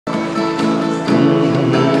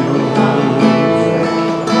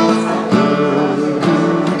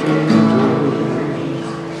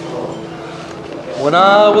When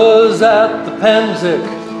I was at the Pennsic,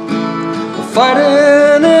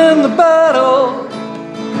 fighting in the battle,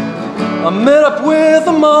 I met up with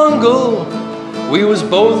a Mongol. We was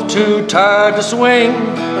both too tired to swing,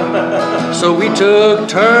 so we took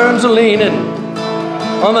turns of leaning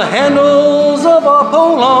on the handles of our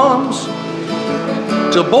pole-arms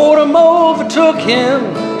till boredom overtook him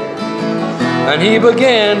and he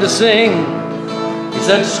began to sing. He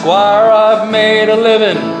said, "Squire, I've made a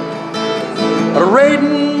living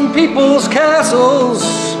raiding people's castles,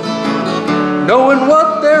 knowing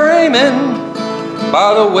what they're aiming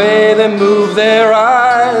by the way they move their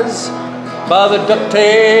eyes, by the duct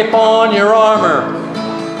tape on your armor.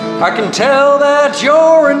 I can tell that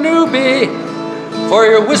you're a newbie for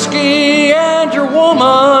your whiskey and your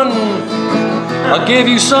woman. I'll give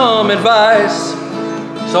you some advice."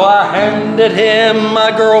 So I handed him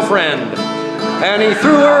my girlfriend and he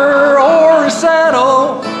threw her o'er his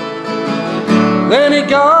saddle. Then he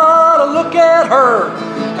got a look at her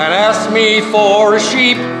and asked me for a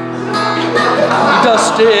sheep. He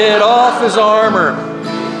dusted off his armor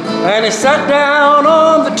and he sat down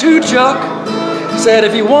on the two-chuck. Said,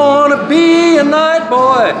 "If you want to be a night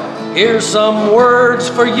boy, here's some words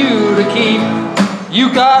for you to keep. You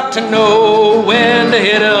got to know when to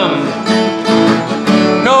hit 'em,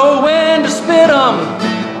 know when to spit 'em,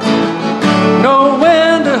 know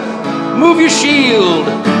when to move your shield,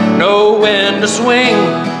 know when to swing.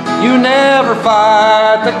 You never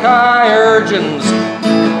fight the Kyrgyzs,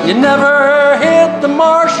 you never hit the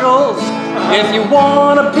marshals. If you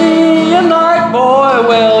want to be a night boy,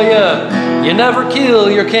 well, you never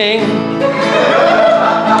kill your king."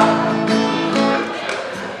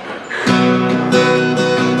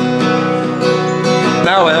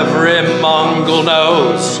 Now every Mongol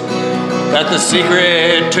knows that the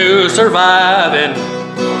secret to surviving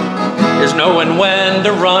is knowing when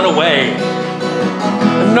to run away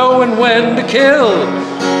and knowing when to kill.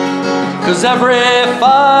 'Cause every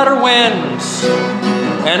fighter wins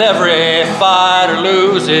and every fighter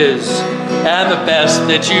loses, and the best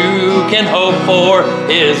that you can hope for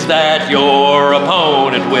is that your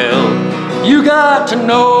opponent will. You got to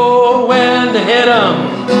know when to hit 'em,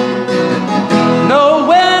 know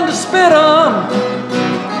when to spit 'em,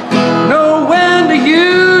 know when to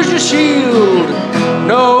use your shield,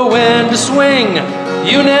 know when to swing.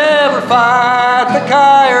 You never fight the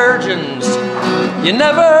Kyrgyzs, you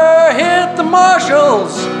never hit the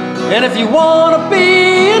marshals. And if you want to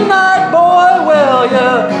be a night boy, well,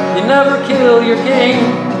 you never kill your king.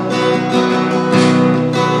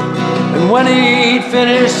 And when he'd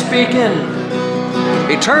finished speaking,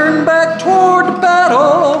 he turned back toward the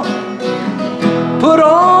battle, put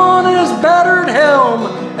on his battered helm,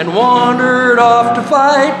 and wandered off to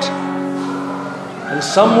fight. And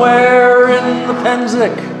somewhere in the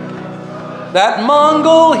Pennsic, that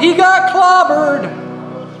Mongol, he got clobbered.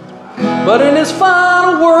 But in his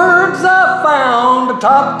final words, I found a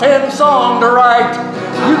top 10 song to write.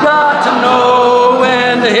 You got to know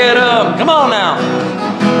when to hit 'em. Come on now.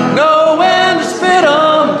 Know when to spit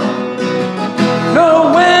 'em.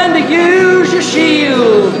 Know when to use your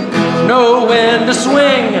shield. Know when to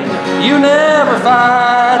swing. You never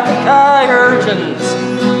fight the Kyrgyzs.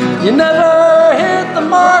 You never hit the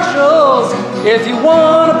marshals. If you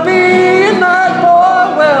want to be a night boy,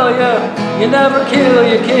 well, you never kill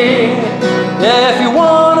your king. If you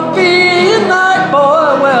want to be a night boy,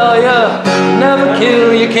 well, you never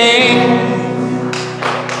kill your king.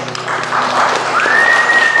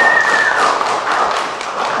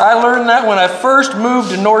 I learned that when I first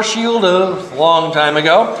moved to North Shield a long time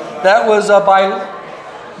ago. That was by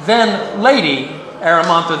then Lady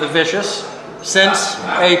Aramanthra the Viscious, since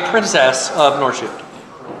a princess of North Shield.